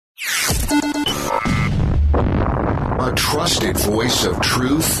a trusted voice of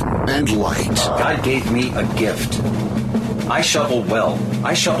truth and light. God gave me a gift. I shovel well.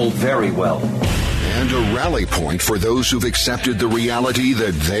 I shovel very well. And a rally point for those who've accepted the reality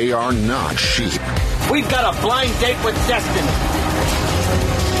that they are not sheep. We've got a blind date with destiny.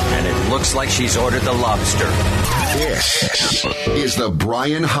 And it looks like she's ordered the lobster. This is the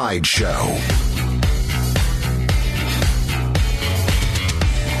Brian Hyde Show.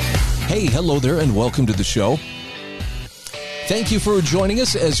 Hey, hello there, and welcome to the show. Thank you for joining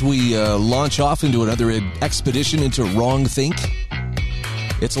us as we launch off into another expedition into Wrong Think.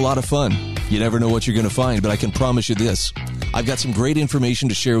 It's a lot of fun. You never know what you're going to find, but I can promise you this. I've got some great information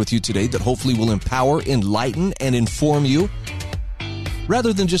to share with you today that hopefully will empower, enlighten, and inform you,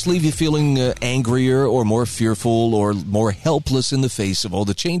 rather than just leave you feeling angrier or more fearful or more helpless in the face of all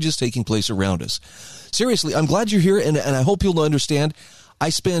the changes taking place around us. Seriously, I'm glad you're here, and I hope you'll understand I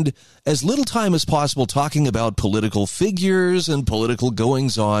spend as little time as possible talking about political figures and political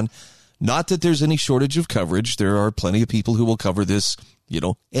goings-on. Not that there's any shortage of coverage. There are plenty of people who will cover this,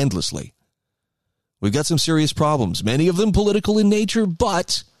 endlessly. We've got some serious problems, many of them political in nature,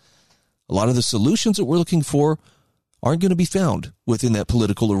 but a lot of the solutions that we're looking for aren't going to be found within that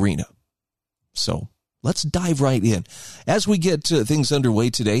political arena. So let's dive right in. As we get things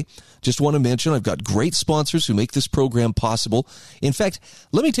underway today, just want to mention I've got great sponsors who make this program possible. In fact,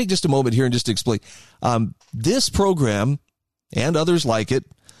 let me take just a moment here and just explain. This program and others like it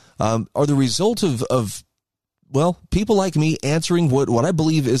are the result of people like me answering what I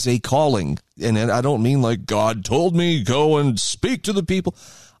believe is a calling. And I don't mean like God told me, go and speak to the people.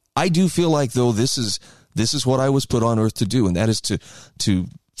 I do feel like, though, this is what I was put on earth to do, and that is to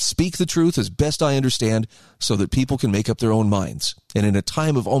speak the truth as best I understand so that people can make up their own minds. And in a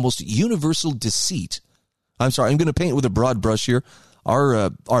time of almost universal deceit, I'm going to paint with a broad brush here.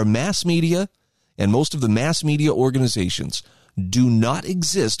 Our mass media and most of the mass media organizations do not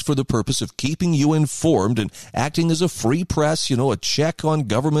exist for the purpose of keeping you informed and acting as a free press, a check on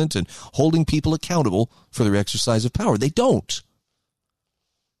government and holding people accountable for their exercise of power. They don't.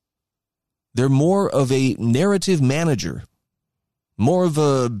 They're more of a narrative manager, more of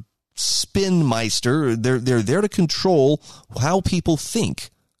a spin meister. They're there to control how people think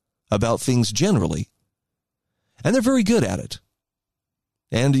about things generally. And they're very good at it.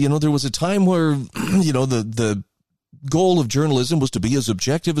 And, there was a time where, the goal of journalism was to be as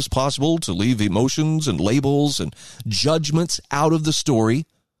objective as possible, to leave emotions and labels and judgments out of the story.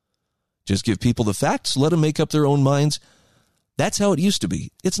 Just give people the facts, let them make up their own minds. That's how it used to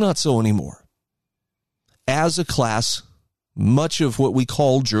be. It's not so anymore. As a class, much of what we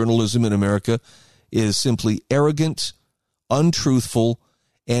call journalism in America is simply arrogant, untruthful,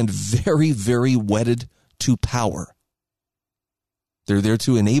 and very, very wedded to power. They're there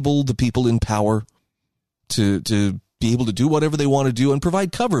to enable the people in power to be able to do whatever they want to do and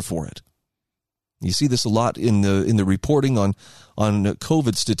provide cover for it. You see this a lot in the reporting on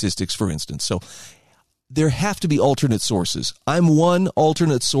COVID statistics, for instance. So there have to be alternate sources. I'm one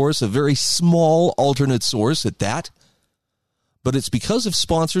alternate source, a very small alternate source at that. But it's because of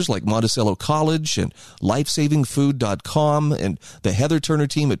sponsors like Monticello College and LifesavingFood.com and the Heather Turner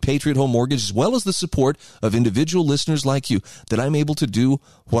team at Patriot Home Mortgage, as well as the support of individual listeners like you, that I'm able to do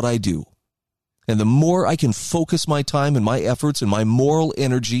what I do. And the more I can focus my time and my efforts and my moral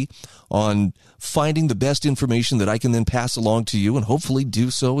energy on finding the best information that I can then pass along to you, and hopefully do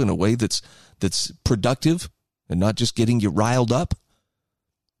so in a way that's productive and not just getting you riled up,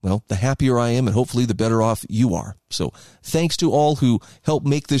 well, the happier I am, and hopefully the better off you are. So thanks to all who help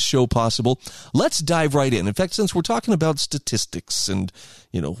make this show possible. Let's dive right in. In fact, since we're talking about statistics and,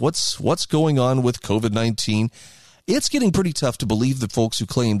 what's going on with COVID-19, it's getting pretty tough to believe the folks who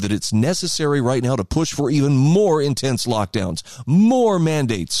claim that it's necessary right now to push for even more intense lockdowns, more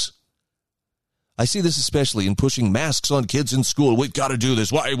mandates. I see this especially in pushing masks on kids in school. We've got to do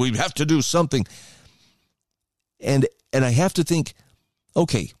this. Why? We have to do something. And I have to think,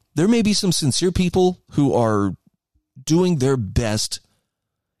 okay, there may be some sincere people who are doing their best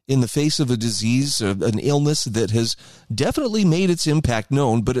in the face of a disease, an illness that has definitely made its impact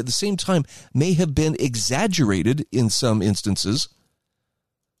known, but at the same time may have been exaggerated in some instances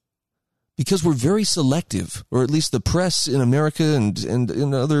because we're very selective, or at least the press in America and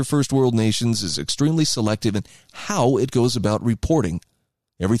in other first world nations is extremely selective in how it goes about reporting.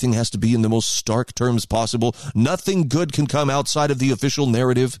 Everything has to be in the most stark terms possible. Nothing good can come outside of the official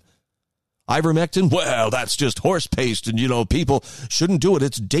narrative. Ivermectin, well, that's just horse paste, and, people shouldn't do it.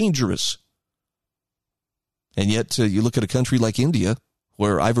 It's dangerous. And yet, you look at a country like India,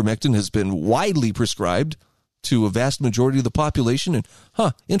 where ivermectin has been widely prescribed to a vast majority of the population, and,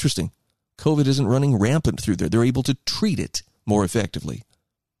 interesting. COVID isn't running rampant through there. They're able to treat it more effectively.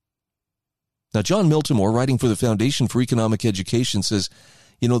 Now, John Miltimore, writing for the Foundation for Economic Education, says,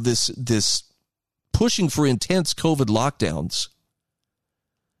 this pushing for intense COVID lockdowns,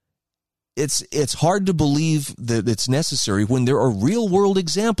 it's hard to believe that it's necessary when there are real-world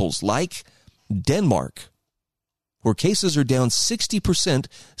examples like Denmark, where cases are down 60%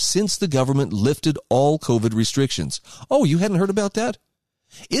 since the government lifted all COVID restrictions. Oh, you hadn't heard about that?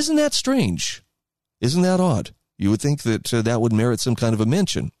 Isn't that strange? Isn't that odd? You would think that that would merit some kind of a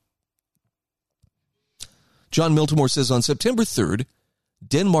mention. John Miltimore says on September 3rd,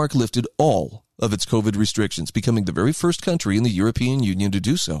 Denmark lifted all of its COVID restrictions, becoming the very first country in the European Union to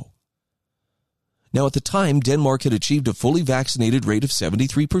do so. Now, at the time, Denmark had achieved a fully vaccinated rate of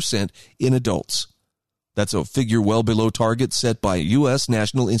 73% in adults. That's a figure well below target set by U.S.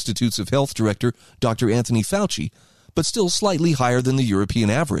 National Institutes of Health Director Dr. Anthony Fauci, but still slightly higher than the European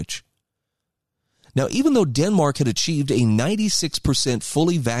average. Now, even though Denmark had achieved a 96%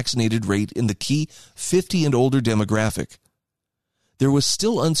 fully vaccinated rate in the key 50 and older demographic, there was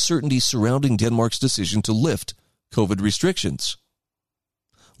still uncertainty surrounding Denmark's decision to lift COVID restrictions.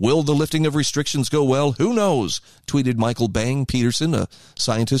 Will the lifting of restrictions go well? Who knows? Tweeted Michael Bang Peterson, a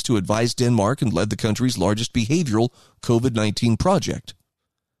scientist who advised Denmark and led the country's largest behavioral COVID-19 project.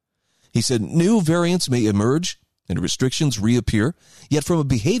 He said, new variants may emerge and restrictions reappear, yet from a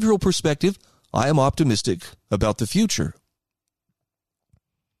behavioral perspective, I am optimistic about the future.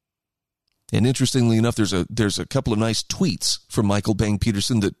 And interestingly enough, there's a couple of nice tweets from Michael Bang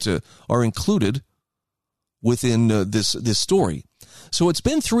Peterson that are included within this story. So it's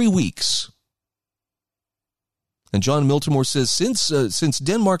been 3 weeks. And John Miltimore says, since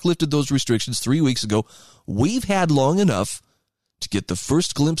Denmark lifted those restrictions 3 weeks ago, we've had long enough to get the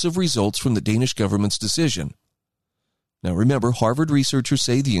first glimpse of results from the Danish government's decision. Now remember, Harvard researchers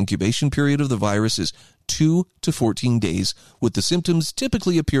say the incubation period of the virus is 2 to 14 days, with the symptoms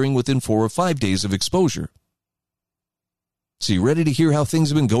typically appearing within 4 or 5 days of exposure. So you ready to hear how things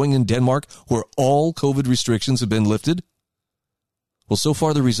have been going in Denmark, where all COVID restrictions have been lifted? Well, so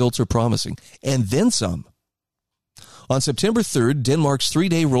far the results are promising, and then some. On September 3rd, Denmark's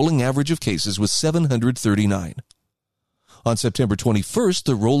 3-day rolling average of cases was 739. On September 21st,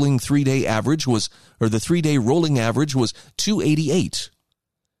 the rolling 3-day average was, or the 3-day rolling average was 288.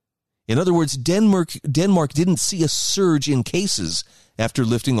 In other words, Denmark didn't see a surge in cases after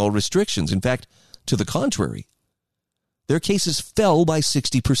lifting all restrictions. In fact, to the contrary, their cases fell by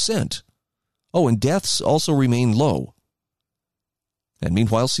 60%. Oh, and deaths also remain low. And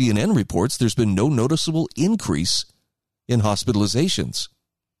meanwhile, CNN reports there's been no noticeable increase in hospitalizations.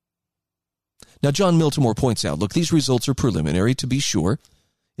 Now, John Miltimore points out, look, these results are preliminary, to be sure.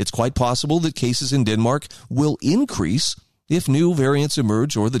 It's quite possible that cases in Denmark will increase if new variants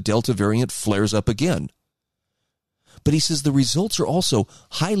emerge or the Delta variant flares up again. But he says the results are also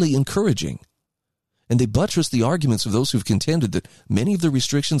highly encouraging, and they buttress the arguments of those who've contended that many of the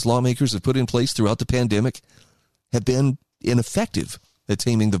restrictions lawmakers have put in place throughout the pandemic have been ineffective at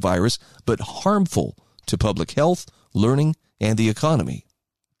taming the virus, but harmful to public health, learning, and the economy.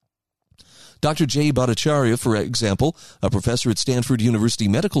 Dr. Jay Bhattacharya, for example, a professor at Stanford University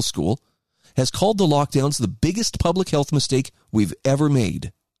Medical School, has called the lockdowns the biggest public health mistake we've ever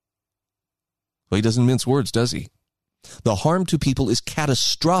made. Well, he doesn't mince words, does he? The harm to people is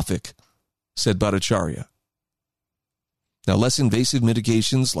catastrophic, said Bhattacharya. Now, less invasive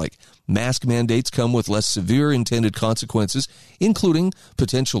mitigations like mask mandates come with less severe intended consequences, including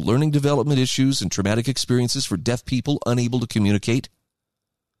potential learning development issues and traumatic experiences for deaf people unable to communicate.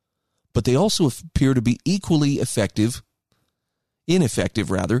 But they also appear to be equally ineffective,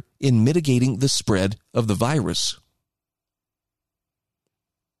 in mitigating the spread of the virus.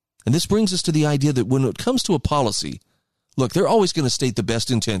 And this brings us to the idea that when it comes to a policy, look, they're always going to state the best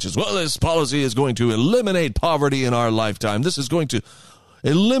intentions. Well, this policy is going to eliminate poverty in our lifetime. This is going to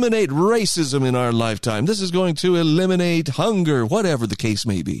eliminate racism in our lifetime. This is going to eliminate hunger, whatever the case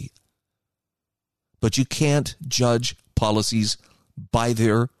may be. But you can't judge policies by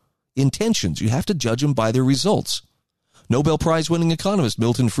their intentions. You have to judge them by their results. Nobel Prize-winning economist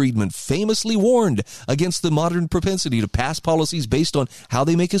Milton Friedman famously warned against the modern propensity to pass policies based on how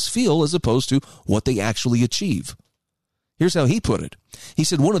they make us feel as opposed to what they actually achieve. Here's how he put it. He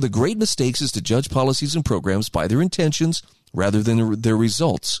said, one of the great mistakes is to judge policies and programs by their intentions rather than their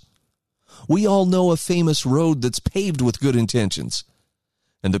results. We all know a famous road that's paved with good intentions.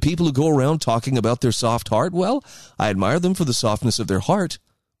 And the people who go around talking about their soft heart, well, I admire them for the softness of their heart.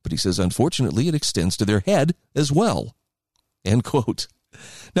 But he says, unfortunately, it extends to their head as well. End quote.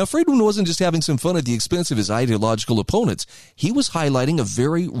 Now, Friedman wasn't just having some fun at the expense of his ideological opponents. He was highlighting a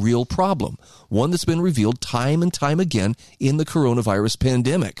very real problem, one that's been revealed time and time again in the coronavirus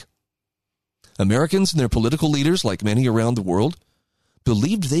pandemic. Americans and their political leaders, like many around the world,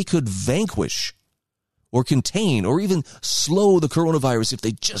 believed they could vanquish or contain or even slow the coronavirus if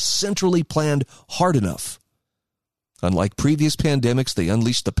they just centrally planned hard enough. Unlike previous pandemics, they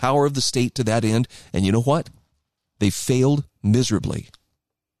unleashed the power of the state to that end, and you know what? They failed miserably.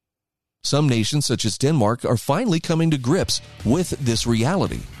 Some nations, such as Denmark, are finally coming to grips with this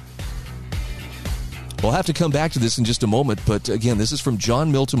reality. We'll have to come back to this in just a moment, but again, this is from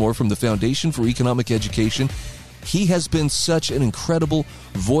John Miltimore from the Foundation for Economic Education. He has been such an incredible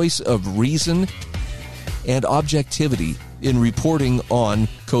voice of reason and objectivity in reporting on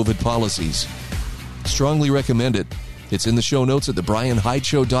COVID policies. Strongly recommend it. It's in the show notes at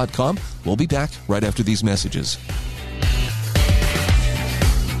thebrianhydeshow.com. We'll be back right after these messages.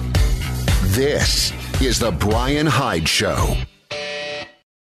 This is The Brian Hyde Show.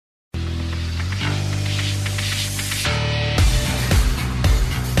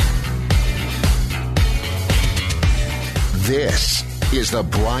 This is The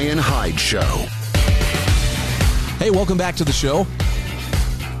Brian Hyde Show. Hey, welcome back to the show.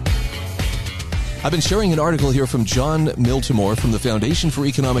 I've been sharing an article here from John Miltimore from the Foundation for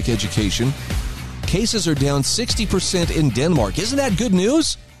Economic Education. Cases are down 60% in Denmark. Isn't that good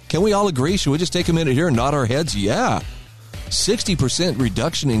news? Can we all agree? Should we just take a minute here and nod our heads? Yeah. 60%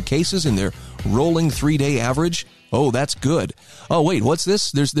 reduction in cases in their rolling 3-day average. Oh, that's good. Oh, wait, what's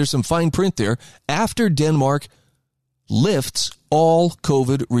this? There's some fine print there. After Denmark lifts all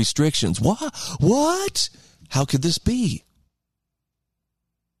COVID restrictions. What? How could this be?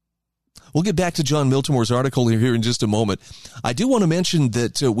 We'll get back to John Miltimore's article here in just a moment. I do want to mention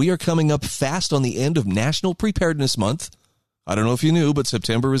that we are coming up fast on the end of National Preparedness Month. I don't know if you knew, but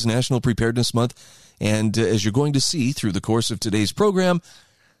September is National Preparedness Month. And as you're going to see through the course of today's program,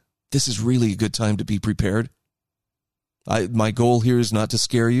 this is really a good time to be prepared. My goal here is not to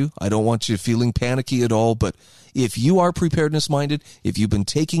scare you. I don't want you feeling panicky at all. But if you are preparedness minded, if you've been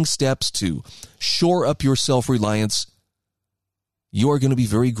taking steps to shore up your self-reliance, you are going to be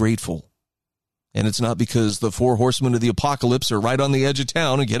very grateful. And it's not because the 4 horsemen of the apocalypse are right on the edge of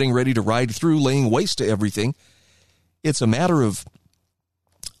town and getting ready to ride through, laying waste to everything. It's a matter of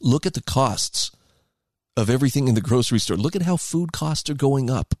look at the costs of everything in the grocery store. Look at how food costs are going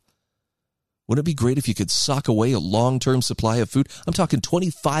up. Wouldn't it be great if you could sock away a long-term supply of food? I'm talking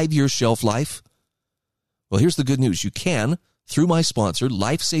 25-year shelf life. Well, here's the good news. You can, through my sponsor,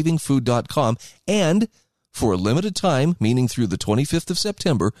 lifesavingfood.com, and for a limited time, meaning through the 25th of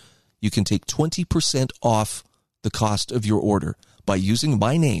September, you can take 20% off the cost of your order by using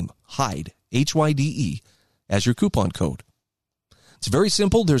my name, Hyde, Hyde, as your coupon code. It's very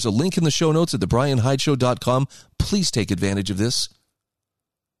simple. There's a link in the show notes at thebrianhydeshow.com. Please take advantage of this.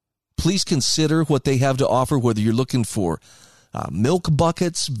 Please consider what they have to offer, whether you're looking for milk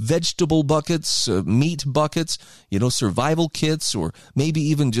buckets, vegetable buckets, meat buckets, survival kits, or maybe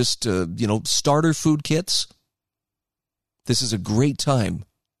even just, starter food kits. This is a great time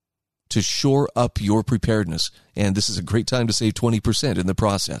to shore up your preparedness, and this is a great time to save 20% in the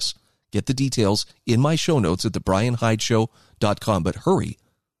process. Get the details in my show notes at thebrianhydeshow.com. But hurry,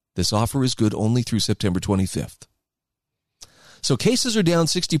 this offer is good only through September 25th. So cases are down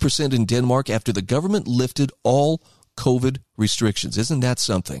 60% in Denmark after the government lifted all COVID restrictions. Isn't that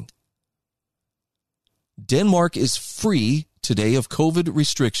something? Denmark is free today of COVID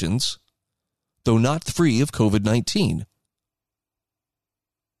restrictions, though not free of COVID-19.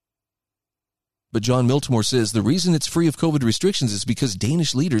 But John Miltimore says the reason it's free of COVID restrictions is because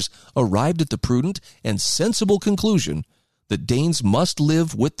Danish leaders arrived at the prudent and sensible conclusion that Danes must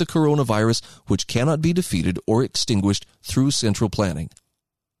live with the coronavirus, which cannot be defeated or extinguished through central planning.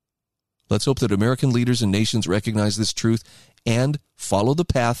 Let's hope that American leaders and nations recognize this truth and follow the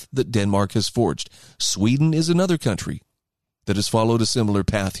path that Denmark has forged. Sweden is another country that has followed a similar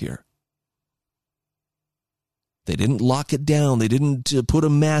path here. They didn't lock it down. They didn't put a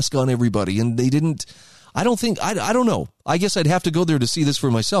mask on everybody. And they didn't, I don't know. I guess I'd have to go there to see this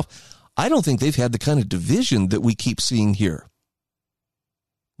for myself. I don't think they've had the kind of division that we keep seeing here.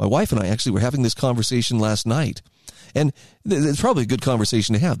 My wife and I actually were having this conversation last night. And it's probably a good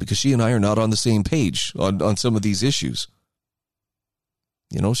conversation to have because she and I are not on the same page on some of these issues.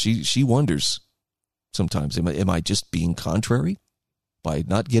 She wonders sometimes, am I just being contrary? By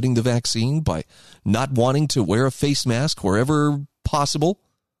not getting the vaccine, by not wanting to wear a face mask wherever possible.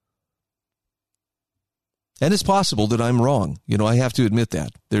 And it's possible that I'm wrong. I have to admit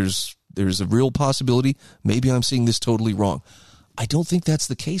that. There's a real possibility. Maybe I'm seeing this totally wrong. I don't think that's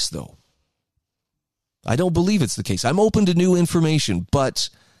the case, though. I don't believe it's the case. I'm open to new information, but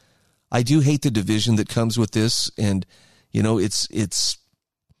I do hate the division that comes with this. And, you know, it's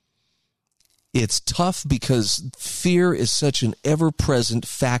tough because fear is such an ever-present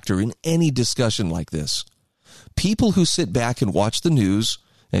factor in any discussion like this. People who sit back and watch the news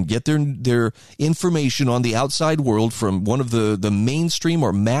and get their information on the outside world from one of the mainstream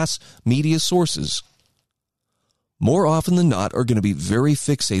or mass media sources, more often than not, are going to be very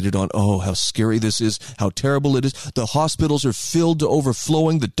fixated on, oh, how scary this is, how terrible it is. The hospitals are filled to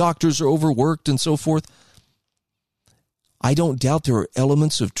overflowing. The doctors are overworked and so forth. I don't doubt there are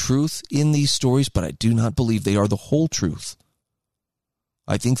elements of truth in these stories, but I do not believe they are the whole truth.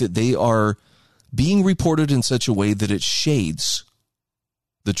 I think that they are being reported in such a way that it shades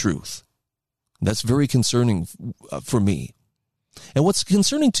the truth. That's very concerning for me. And what's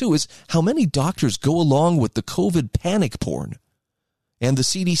concerning, too, is how many doctors go along with the COVID panic porn and the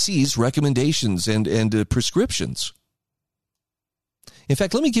CDC's recommendations and prescriptions. In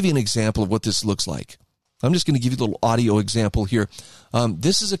fact, let me give you an example of what this looks like. I'm just going to give you a little audio example here.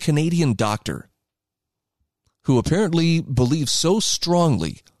 This is a Canadian doctor who apparently believes so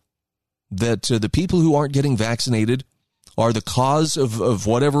strongly that the people who aren't getting vaccinated are the cause of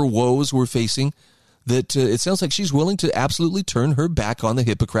whatever woes we're facing, that it sounds like she's willing to absolutely turn her back on the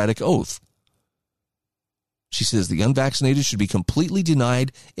Hippocratic Oath. She says the unvaccinated should be completely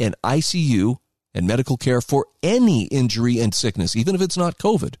denied an ICU and medical care for any injury and sickness, even if it's not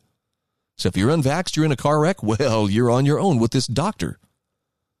COVID. So if you're unvaxxed, you're in a car wreck, well, you're on your own with this doctor.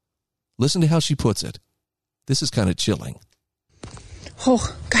 Listen to how she puts it. This is kind of chilling.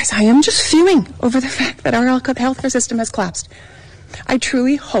 Oh, guys, I am just fuming over the fact that our healthcare system has collapsed. I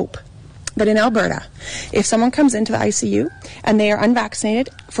truly hope that in Alberta, if someone comes into the ICU and they are unvaccinated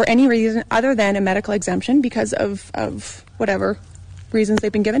for any reason other than a medical exemption because of whatever reasons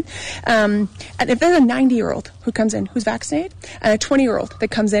they've been given, and if there's a 90-year-old who comes in who's vaccinated and a 20-year-old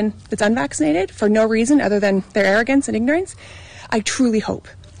that comes in that's unvaccinated for no reason other than their arrogance and ignorance, I truly hope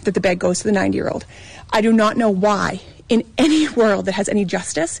that the bag goes to the 90-year-old. I do not know why in any world that has any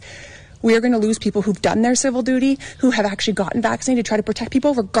justice we are going to lose people who've done their civil duty, who have actually gotten vaccinated to try to protect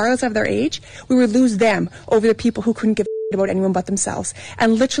people regardless of their age. We would lose them over the people who couldn't give a about anyone but themselves.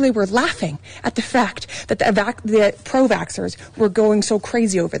 And literally we're laughing at the fact that the pro-vaxxers were going so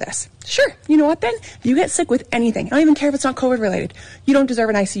crazy over this. Sure, you know what then? You get sick with anything. I don't even care if it's not COVID related. You don't deserve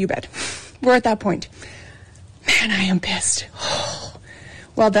an ICU bed. We're at that point. Man, I am pissed.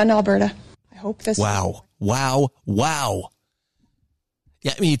 Well done, Alberta. I hope this... Wow.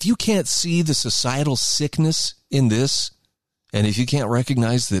 Yeah, I mean, if you can't see the societal sickness in this, and if you can't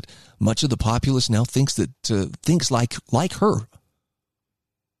recognize that much of the populace now thinks like her,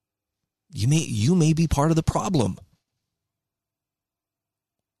 you may be part of the problem.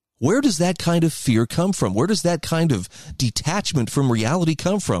 Where does that kind of fear come from? Where does that kind of detachment from reality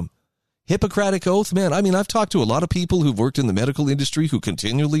come from? Hippocratic Oath, man. I mean, I've talked to a lot of people who've worked in the medical industry, who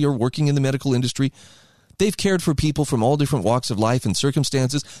continually are working in the medical industry. They've cared for people from all different walks of life and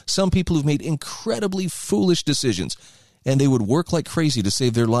circumstances. Some people who've made incredibly foolish decisions, and they would work like crazy to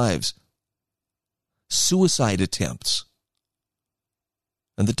save their lives. Suicide attempts.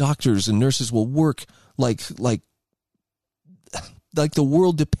 And the doctors and nurses will work like the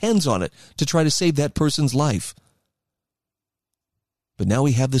world depends on it to try to save that person's life. But now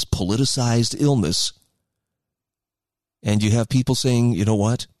we have this politicized illness, and you have people saying, you know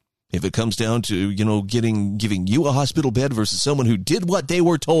what? If it comes down to, giving you a hospital bed versus someone who did what they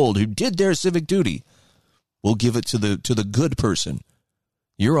were told, who did their civic duty, we'll give it to the good person.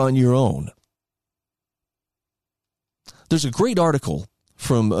 You're on your own. There's a great article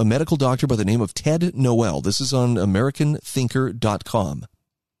from a medical doctor by the name of Ted Noel. This is on AmericanThinker.com.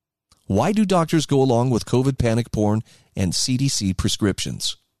 Why do doctors go along with COVID panic porn and CDC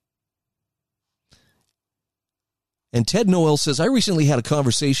prescriptions? And Ted Noel says, I recently had a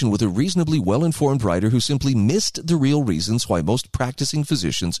conversation with a reasonably well-informed writer who simply missed the real reasons why most practicing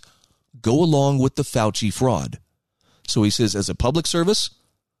physicians go along with the Fauci fraud. So he says, as a public service,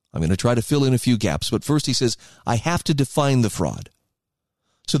 I'm going to try to fill in a few gaps. But first he says, I have to define the fraud.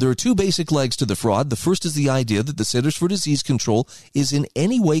 So there are two basic legs to the fraud. The first is the idea that the Centers for Disease Control is in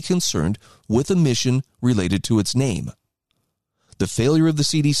any way concerned with a mission related to its name. The failure of the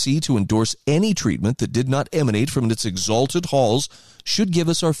CDC to endorse any treatment that did not emanate from its exalted halls should give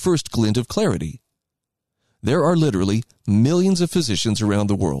us our first glint of clarity. There are literally millions of physicians around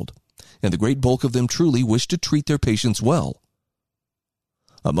the world, and the great bulk of them truly wish to treat their patients well.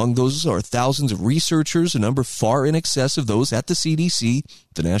 Among those are thousands of researchers, a number far in excess of those at the CDC,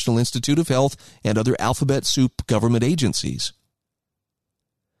 the National Institute of Health, and other alphabet soup government agencies.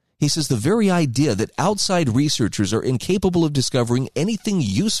 He says the very idea that outside researchers are incapable of discovering anything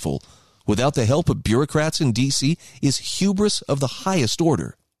useful without the help of bureaucrats in D.C. is hubris of the highest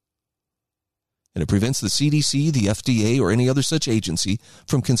order. And it prevents the CDC, the FDA, or any other such agency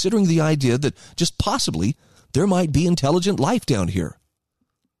from considering the idea that just possibly there might be intelligent life down here.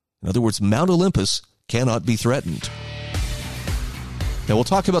 In other words, Mount Olympus cannot be threatened. Now we'll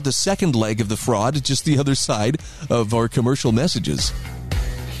talk about the second leg of the fraud, just the other side of our commercial messages.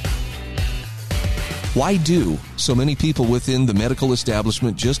 Why do so many people within the medical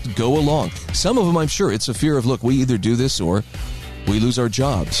establishment just go along? Some of them, I'm sure, it's a fear of, look, we either do this or we lose our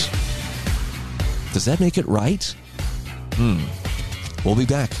jobs. Does that make it right? We'll be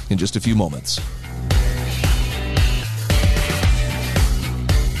back in just a few moments.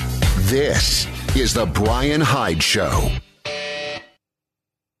 This is the Brian Hyde Show.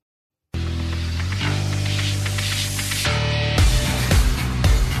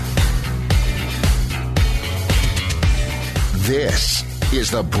 This is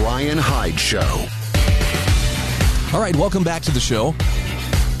the Brian Hyde Show. All right, welcome back to the show.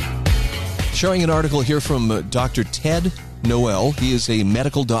 Sharing an article here from Dr. Ted Noel. He is a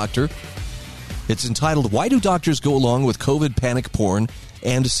medical doctor. It's entitled, Why Do Doctors Go Along with COVID Panic Porn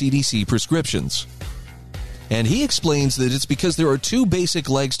and CDC Prescriptions? And he explains that it's because there are two basic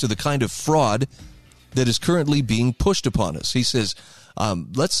legs to the kind of fraud that is currently being pushed upon us. He says,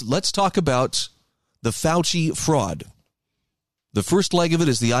 let's talk about the Fauci fraud. The first leg of it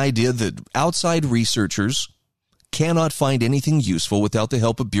is the idea that outside researchers cannot find anything useful without the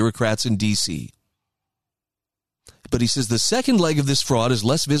help of bureaucrats in D.C. But he says the second leg of this fraud is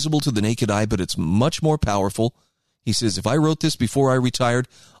less visible to the naked eye, but it's much more powerful. He says, if I wrote this before I retired,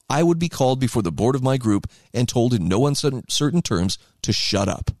 I would be called before the board of my group and told in no uncertain terms to shut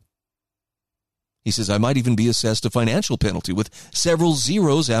up. He says, I might even be assessed a financial penalty with several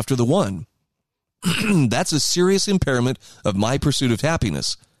zeros after the one. That's a serious impairment of my pursuit of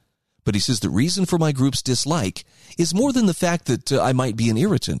happiness. But he says the reason for my group's dislike is more than the fact that I might be an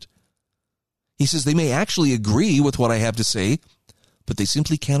irritant. He says they may actually agree with what I have to say, but they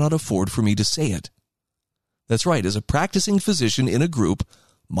simply cannot afford for me to say it. That's right. As a practicing physician in a group,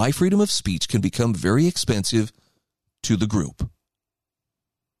 my freedom of speech can become very expensive to the group.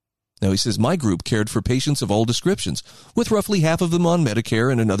 Now, he says my group cared for patients of all descriptions, with roughly half of them on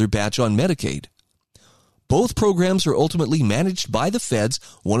Medicare and another batch on Medicaid. Both programs are ultimately managed by the feds,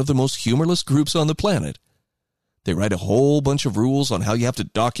 one of the most humorless groups on the planet. They write a whole bunch of rules on how you have to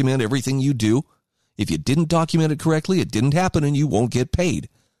document everything you do. If you didn't document it correctly, it didn't happen and you won't get paid.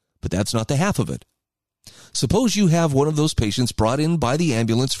 But that's not the half of it. Suppose you have one of those patients brought in by the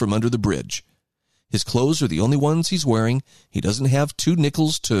ambulance from under the bridge. His clothes are the only ones he's wearing. He doesn't have 2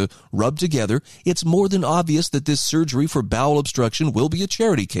 nickels to rub together. It's more than obvious that this surgery for bowel obstruction will be a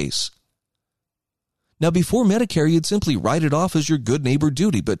charity case. Now, before Medicare, you'd simply write it off as your good neighbor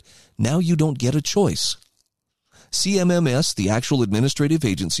duty, but now you don't get a choice. CMMS, the actual administrative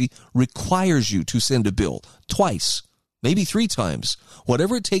agency, requires you to send a bill twice, maybe 3 times,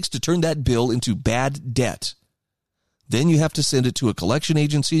 whatever it takes to turn that bill into bad debt. Then you have to send it to a collection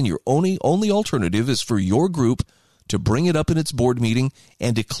agency, and your only alternative is for your group to bring it up in its board meeting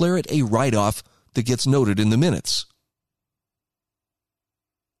and declare it a write-off that gets noted in the minutes.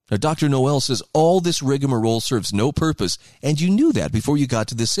 Now, Dr. Noel says all this rigmarole serves no purpose, and you knew that before you got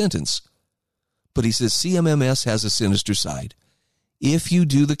to this sentence. But he says CMMS has a sinister side. If you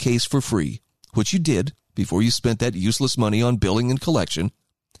do the case for free, which you did before you spent that useless money on billing and collection,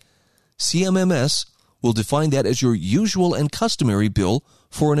 CMMS will define that as your usual and customary bill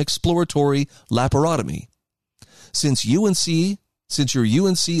for an exploratory laparotomy. Since your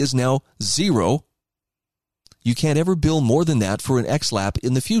UNC is now 0, you can't ever bill more than that for an XLAP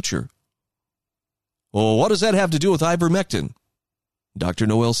in the future. Well, what does that have to do with ivermectin? Dr.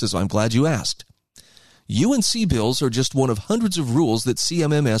 Noel says, I'm glad you asked. UNC bills are just one of hundreds of rules that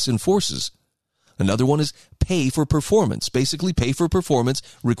CMMS enforces. Another one is pay for performance. Basically, pay for performance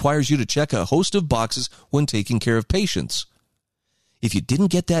requires you to check a host of boxes when taking care of patients. If you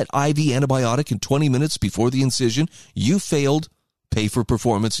didn't get that IV antibiotic in 20 minutes before the incision, you failed pay for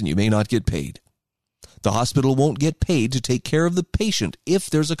performance and you may not get paid. The hospital won't get paid to take care of the patient if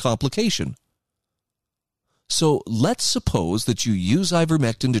there's a complication. So let's suppose that you use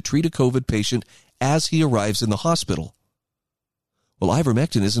ivermectin to treat a COVID patient as he arrives in the hospital. Well,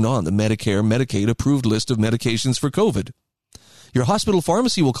 ivermectin isn't on the Medicare, Medicaid approved list of medications for COVID. Your hospital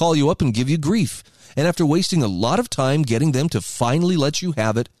pharmacy will call you up and give you grief. And after wasting a lot of time getting them to finally let you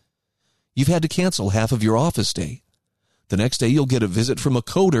have it, you've had to cancel half of your office day. The next day, you'll get a visit from a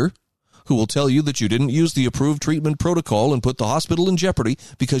coder who will tell you that you didn't use the approved treatment protocol and put the hospital in jeopardy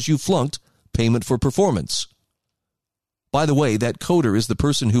because you flunked payment for performance. By the way, that coder is the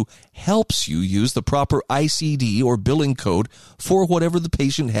person who helps you use the proper ICD or billing code for whatever the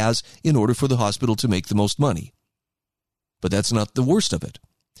patient has in order for the hospital to make the most money. But that's not the worst of it.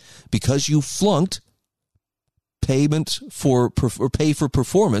 Because you flunked payment for or pay for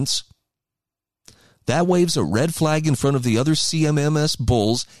performance, that waves a red flag in front of the other CMMS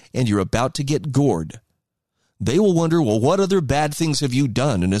bulls, and you're about to get gored. They will wonder, well, what other bad things have you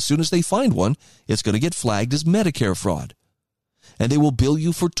done? And as soon as they find one, it's going to get flagged as Medicare fraud. And they will bill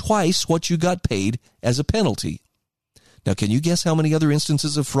you for twice what you got paid as a penalty. Now, can you guess how many other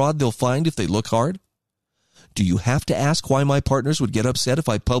instances of fraud they'll find if they look hard? Do you have to ask why my partners would get upset if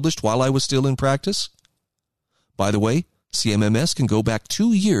I published while I was still in practice? By the way, CMMS can go back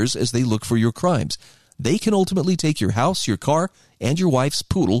 2 years as they look for your crimes. They can ultimately take your house, your car, and your wife's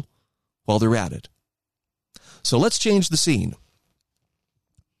poodle while they're at it. So let's change the scene.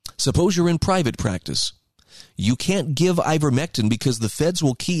 Suppose you're in private practice. You can't give ivermectin because the feds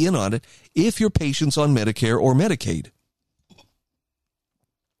will key in on it if your patient's on Medicare or Medicaid.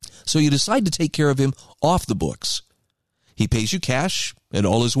 So you decide to take care of him off the books. He pays you cash and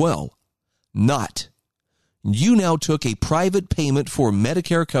all is well. Not. You now took a private payment for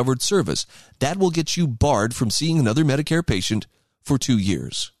Medicare-covered service. That will get you barred from seeing another Medicare patient for 2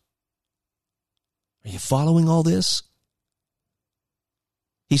 years. Are you following all this?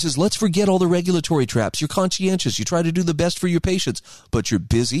 He says, let's forget all the regulatory traps. You're conscientious. You try to do the best for your patients, but you're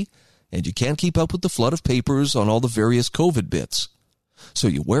busy and you can't keep up with the flood of papers on all the various COVID bits. So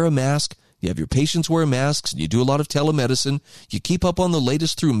you wear a mask, you have your patients wear masks, and you do a lot of telemedicine. You keep up on the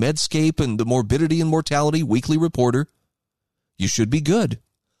latest through Medscape and the Morbidity and Mortality Weekly Reporter. You should be good.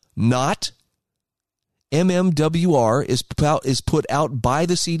 Not. MMWR is put out by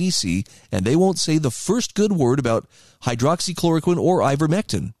the CDC, and they won't say the first good word about hydroxychloroquine or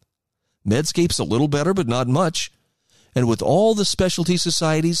ivermectin. Medscape's a little better, but not much. And with all the specialty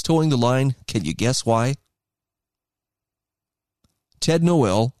societies towing the line, can you guess why? Ted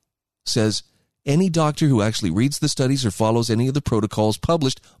Noel says, any doctor who actually reads the studies or follows any of the protocols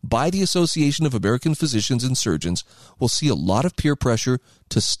published by the Association of American Physicians and Surgeons will see a lot of peer pressure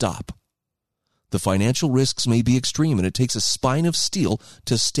to stop. The financial risks may be extreme, and it takes a spine of steel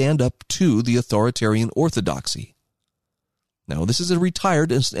to stand up to the authoritarian orthodoxy. Now, this is a retired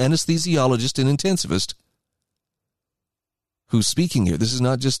anesthesiologist and intensivist who's speaking here. This is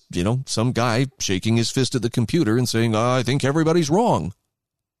not just, some guy shaking his fist at the computer and saying, I think everybody's wrong.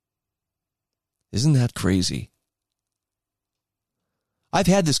 Isn't that crazy? I've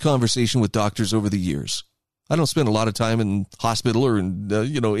had this conversation with doctors over the years. I don't spend a lot of time in hospital or in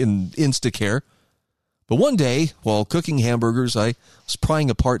Instacare. But one day, while cooking hamburgers, I was prying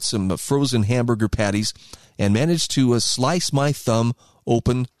apart some frozen hamburger patties and managed to slice my thumb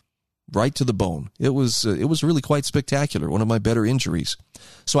open right to the bone. It was really quite spectacular, one of my better injuries.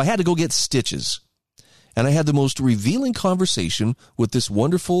 So I had to go get stitches. And I had the most revealing conversation with this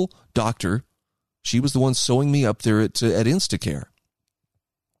wonderful doctor. She was the one sewing me up there at Instacare.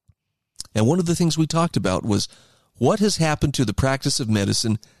 And one of the things we talked about was what has happened to the practice of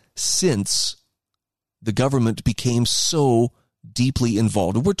medicine since the government became so deeply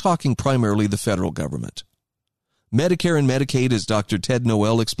involved. And we're talking primarily the federal government. Medicare and Medicaid, as Dr. Ted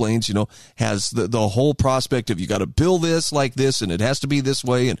Noel explains, has the whole prospect of you got to bill this like this, and it has to be this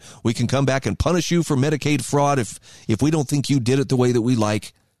way, and we can come back and punish you for Medicaid fraud if we don't think you did it the way that we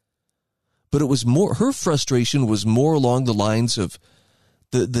like. But it was more, her frustration was more along the lines of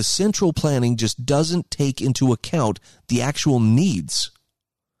the central planning just doesn't take into account the actual needs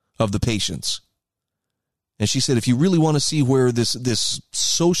of the patients. And she said, if you really want to see where this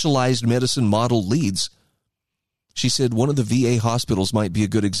socialized medicine model leads, she said one of the VA hospitals might be a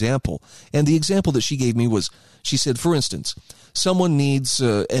good example. And the example that she gave me was, she said, for instance, someone needs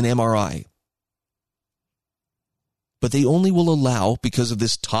an MRI. But they only will allow, because of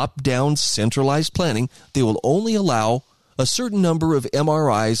this top-down centralized planning, they will only allow a certain number of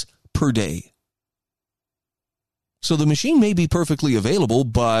MRIs per day. So the machine may be perfectly available,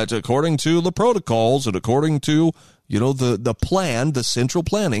 but according to the protocols and according to, the plan, the central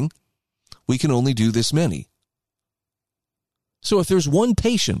planning, we can only do this many. So if there's one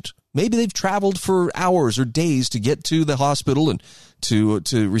patient, maybe they've traveled for hours or days to get to the hospital and to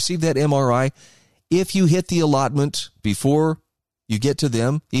receive that MRI, if you hit the allotment before you get to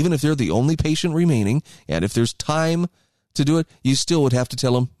them, even if they're the only patient remaining, and if there's time to do it, you still would have to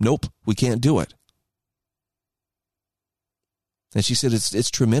tell them, nope, we can't do it. And she said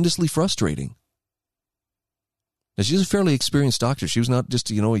it's tremendously frustrating. Now, she's a fairly experienced doctor. She was not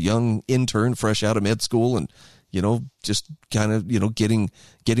just, a young intern fresh out of med school and, just kind of, getting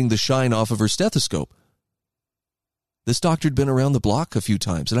the shine off of her stethoscope. This doctor had been around the block a few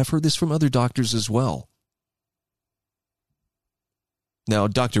times, and I've heard this from other doctors as well. Now,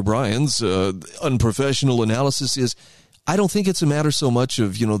 Dr. Bryan's unprofessional analysis is, I don't think it's a matter so much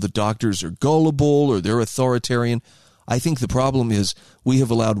of, the doctors are gullible or they're authoritarian. I think the problem is we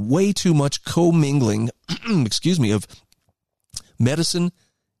have allowed way too much commingling, of medicine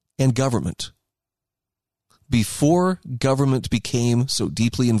and government. Before government became so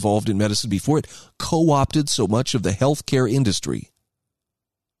deeply involved in medicine, before it co-opted so much of the healthcare industry,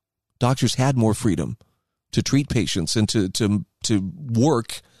 doctors had more freedom to treat patients and to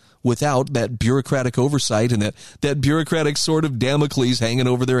work without that bureaucratic oversight and that bureaucratic sword of Damocles hanging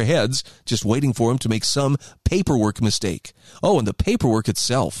over their heads, just waiting for them to make some paperwork mistake. Oh, and the paperwork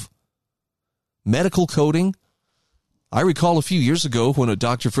itself. Medical coding. I recall a few years ago when a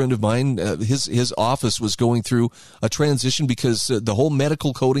doctor friend of mine, his office was going through a transition because the whole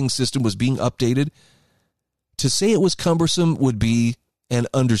medical coding system was being updated. To say it was cumbersome would be an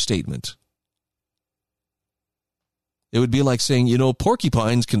understatement. It would be like saying,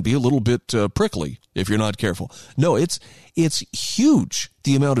 porcupines can be a little bit prickly if you're not careful. No, it's huge,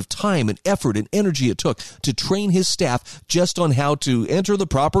 the amount of time and effort and energy it took to train his staff just on how to enter the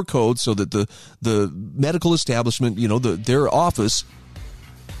proper code so that the medical establishment, their office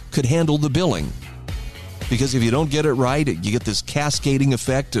could handle the billing. Because if you don't get it right, you get this cascading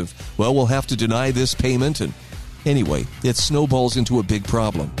effect of, we'll have to deny this payment. And anyway, it snowballs into a big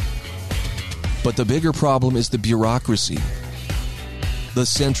problem. But the bigger problem is the bureaucracy, the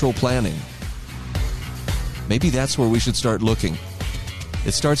central planning. Maybe that's where we should start looking.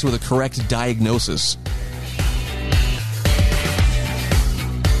 It starts with a correct diagnosis.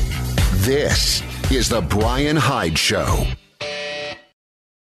 This is the Bryan Hyde Show.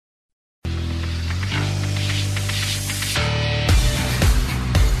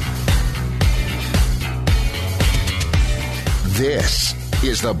 This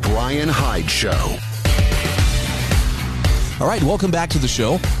is the Bryan Hyde Show. All right, welcome back to the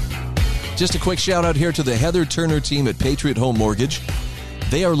show. Just a quick shout out here to the Heather Turner team at Patriot Home Mortgage.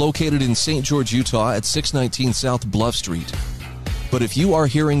 They are located in St. George, Utah at 619 South Bluff Street. But if you are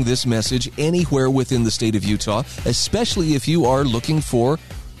hearing this message anywhere within the state of Utah, especially if you are looking for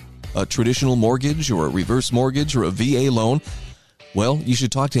a traditional mortgage or a reverse mortgage or a VA loan, you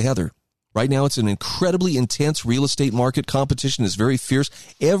should talk to Heather. Right now, it's an incredibly intense real estate market. Competition is very fierce.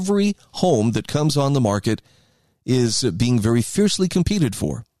 Every home that comes on the market is being very fiercely competed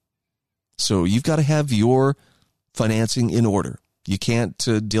for. So you've got to have your financing in order. You can't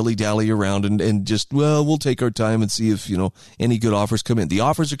dilly-dally around and just, we'll take our time and see if, any good offers come in. The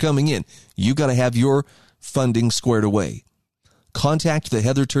offers are coming in. You got to have your funding squared away. Contact the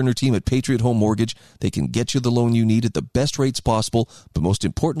Heather Turner team at Patriot Home Mortgage. They can get you the loan you need at the best rates possible, but most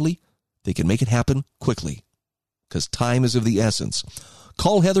importantly, they can make it happen quickly because time is of the essence.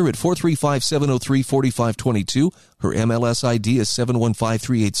 Call Heather at 435-703-4522. Her MLS ID is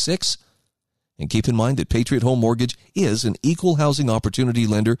 715386. And keep in mind that Patriot Home Mortgage is an equal housing opportunity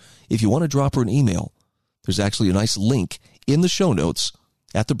lender. If you want to drop her an email, there's actually a nice link in the show notes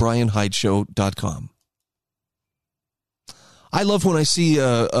at thebryanhydeshow.com. I love when I see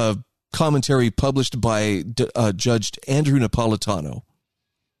a commentary published by Judge Andrew Napolitano.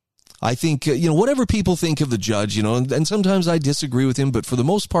 I think, whatever people think of the judge, and sometimes I disagree with him, but for the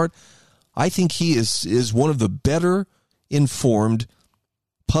most part, I think he is one of the better informed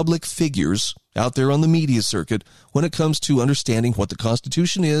public figures out there on the media circuit when it comes to understanding what the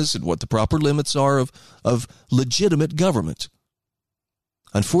Constitution is and what the proper limits are of legitimate government.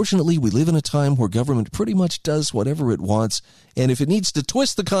 Unfortunately, we live in a time where government pretty much does whatever it wants, and if it needs to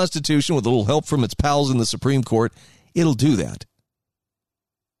twist the Constitution with a little help from its pals in the Supreme Court, it'll do that.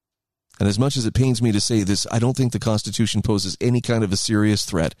 And as much as it pains me to say this, I don't think the Constitution poses any kind of a serious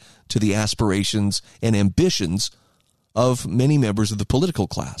threat to the aspirations and ambitions of many members of the political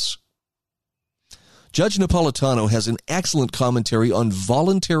class. Judge Napolitano has an excellent commentary on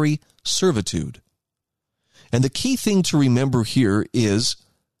voluntary servitude. And the key thing to remember here is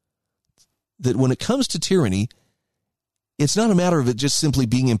that when it comes to tyranny, it's not a matter of it just simply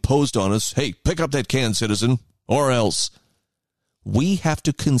being imposed on us. Hey, pick up that can, citizen, or else. We have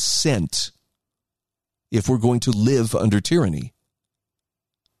to consent if we're going to live under tyranny.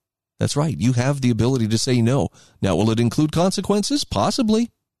 That's right. You have the ability to say no. Now, will it include consequences?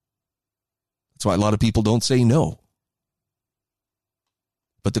 Possibly. That's why a lot of people don't say no.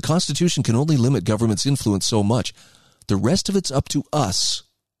 But the Constitution can only limit government's influence so much. The rest of it's up to us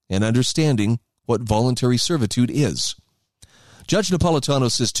and understanding what voluntary servitude is. Judge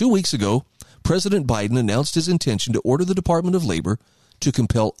Napolitano says 2 weeks ago, President Biden announced his intention to order the Department of Labor to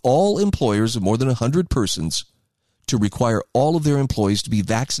compel all employers of more than 100 persons to require all of their employees to be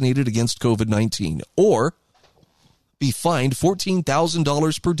vaccinated against COVID-19 or be fined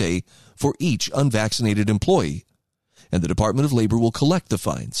 $14,000 per day for each unvaccinated employee. And the Department of Labor will collect the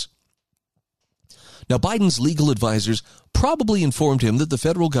fines. Now, Biden's legal advisors probably informed him that the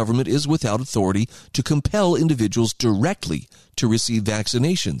federal government is without authority to compel individuals directly to receive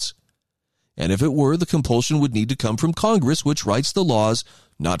vaccinations. And if it were, the compulsion would need to come from Congress, which writes the laws,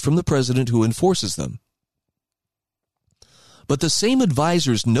 not from the president who enforces them. But the same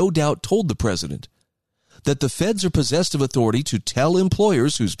advisors no doubt told the president that the feds are possessed of authority to tell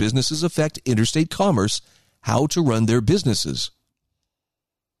employers whose businesses affect interstate commerce how to run their businesses.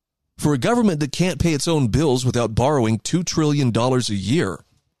 For a government that can't pay its own bills without borrowing $2 trillion a year,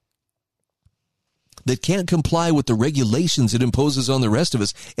 that can't comply with the regulations it imposes on the rest of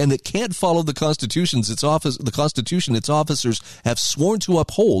us, and that can't follow the Constitution its officers have sworn to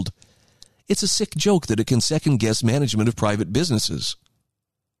uphold, it's a sick joke that it can second-guess management of private businesses.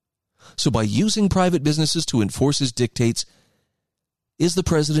 So by using private businesses to enforce his dictates, is the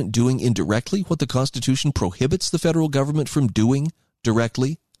president doing indirectly what the Constitution prohibits the federal government from doing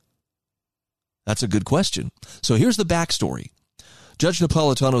directly? That's a good question. So here's the backstory. Judge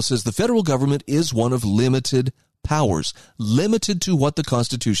Napolitano says the federal government is one of limited powers, limited to what the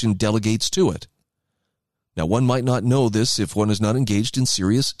Constitution delegates to it. Now, one might not know this if one is not engaged in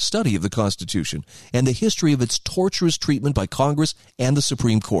serious study of the Constitution and the history of its torturous treatment by Congress and the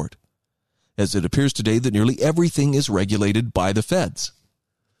Supreme Court, as it appears today that nearly everything is regulated by the feds.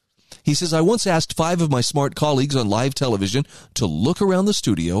 He says, I once asked 5 of my smart colleagues on live television to look around the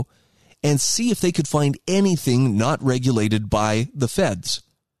studio and see if they could find anything not regulated by the feds.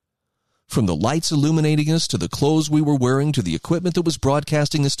 From the lights illuminating us, to the clothes we were wearing, to the equipment that was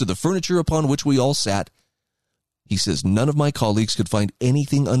broadcasting us, to the furniture upon which we all sat, he says none of my colleagues could find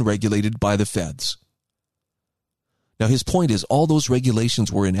anything unregulated by the feds. Now, his point is all those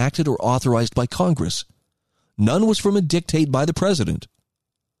regulations were enacted or authorized by Congress. None was from a dictate by the president.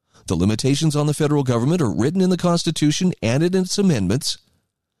 The limitations on the federal government are written in the Constitution and in its amendments,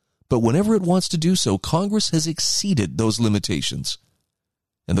 but whenever it wants to do so, Congress has exceeded those limitations,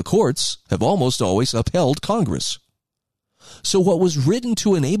 and the courts have almost always upheld Congress. So what was written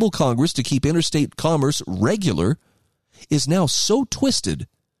to enable Congress to keep interstate commerce regular is now so twisted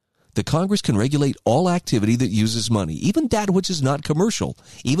that Congress can regulate all activity that uses money, even that which is not commercial,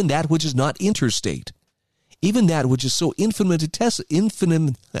 even that which is not interstate, even that which is so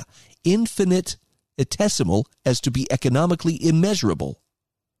infinitesimal as to be economically immeasurable.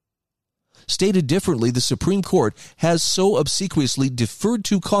 Stated differently, the Supreme Court has so obsequiously deferred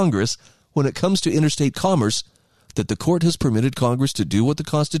to Congress when it comes to interstate commerce that the court has permitted Congress to do what the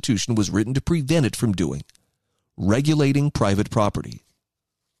Constitution was written to prevent it from doing, regulating private property.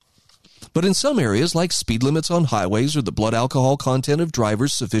 But in some areas, like speed limits on highways or the blood alcohol content of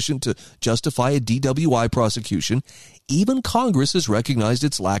drivers sufficient to justify a DWI prosecution, even Congress has recognized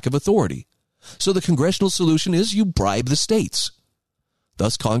its lack of authority. So the congressional solution is you bribe the states.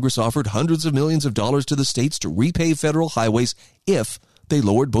 Thus, Congress offered hundreds of millions of dollars to the states to repave federal highways if they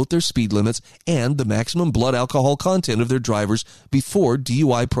lowered both their speed limits and the maximum blood alcohol content of their drivers before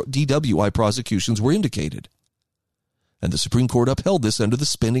DWI prosecutions were indicated. And the Supreme Court upheld this under the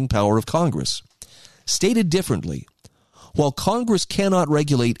spending power of Congress. Stated differently, while Congress cannot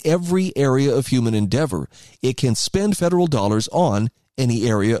regulate every area of human endeavor, it can spend federal dollars on any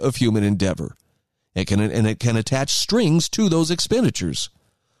area of human endeavor. It can attach strings to those expenditures.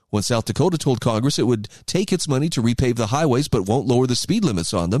 When South Dakota told Congress it would take its money to repave the highways but won't lower the speed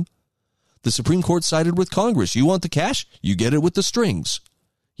limits on them, the Supreme Court sided with Congress. You want the cash? You get it with the strings.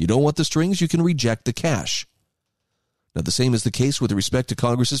 You don't want the strings? You can reject the cash. Now, the same is the case with respect to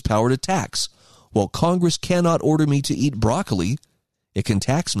Congress's power to tax. While Congress cannot order me to eat broccoli, it can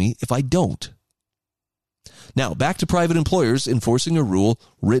tax me if I don't. Now, back to private employers enforcing a rule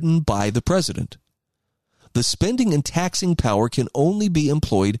written by the president. The spending and taxing power can only be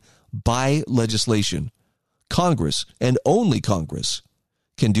employed by legislation. Congress, and only Congress,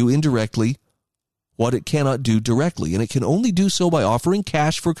 can do indirectly what it cannot do directly, and it can only do so by offering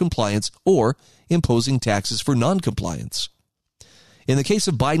cash for compliance or imposing taxes for noncompliance. In the case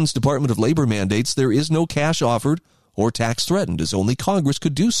of Biden's Department of Labor mandates, there is no cash offered or tax threatened, as only Congress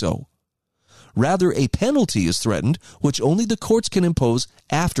could do so. Rather, a penalty is threatened, which only the courts can impose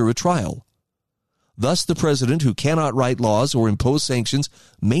after a trial. Thus, the president, who cannot write laws or impose sanctions,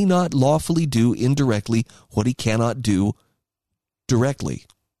 may not lawfully do indirectly what he cannot do directly.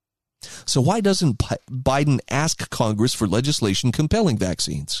 So why doesn't Biden ask Congress for legislation compelling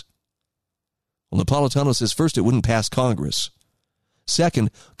vaccines? Well, Napolitano says, first, it wouldn't pass Congress. Second,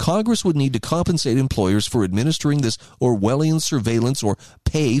 Congress would need to compensate employers for administering this Orwellian surveillance or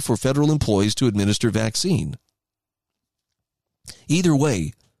pay for federal employees to administer vaccine. Either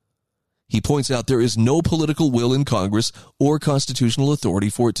way, he points out there is no political will in Congress or constitutional authority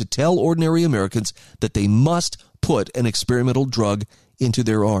for it to tell ordinary Americans that they must put an experimental drug into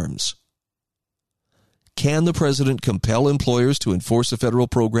their arms. Can the president compel employers to enforce a federal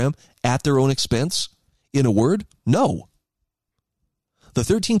program at their own expense? In a word, no. The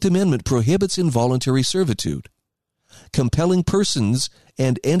 13th Amendment prohibits involuntary servitude. Compelling persons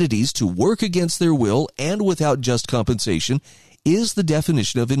and entities to work against their will and without just compensation is the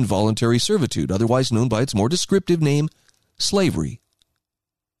definition of involuntary servitude, otherwise known by its more descriptive name, slavery.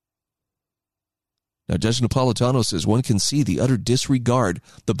 Now, Judge Napolitano says one can see the utter disregard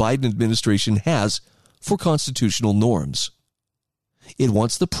the Biden administration has for constitutional norms. It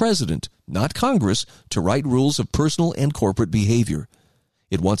wants the president, not Congress, to write rules of personal and corporate behavior.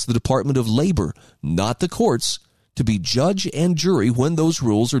 It wants the Department of Labor, not the courts, to be judge and jury when those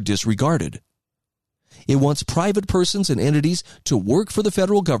rules are disregarded. It wants private persons and entities to work for the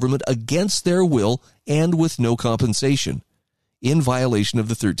federal government against their will and with no compensation, in violation of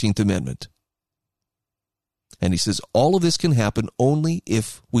the 13th Amendment. And he says all of this can happen only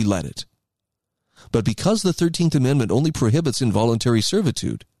if we let it. But because the 13th Amendment only prohibits involuntary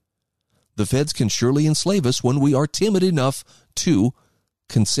servitude, the feds can surely enslave us when we are timid enough to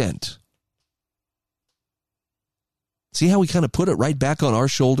consent. See how we kind of put it right back on our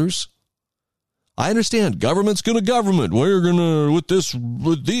shoulders? I understand government's going to government. We're going to,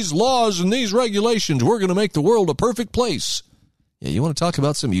 with these laws and these regulations, we're going to make the world a perfect place. Yeah, you want to talk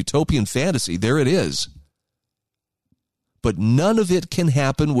about some utopian fantasy? There it is. But none of it can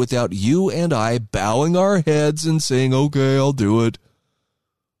happen without you and I bowing our heads and saying, okay, I'll do it.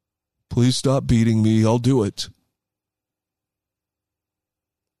 Please stop beating me. I'll do it.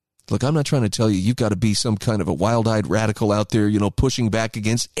 Look, I'm not trying to tell you you've got to be some kind of a wild-eyed radical out there, pushing back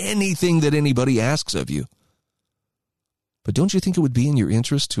against anything that anybody asks of you. But don't you think it would be in your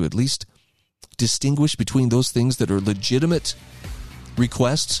interest to at least distinguish between those things that are legitimate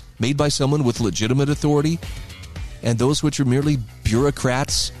requests made by someone with legitimate authority and those which are merely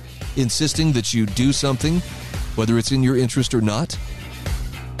bureaucrats insisting that you do something, whether it's in your interest or not?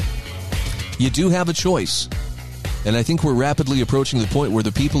 You do have a choice. And I think we're rapidly approaching the point where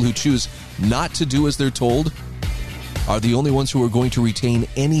the people who choose not to do as they're told are the only ones who are going to retain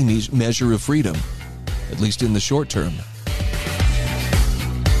any measure of freedom, at least in the short term.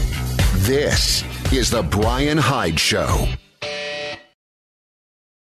 This is the Brian Hyde Show.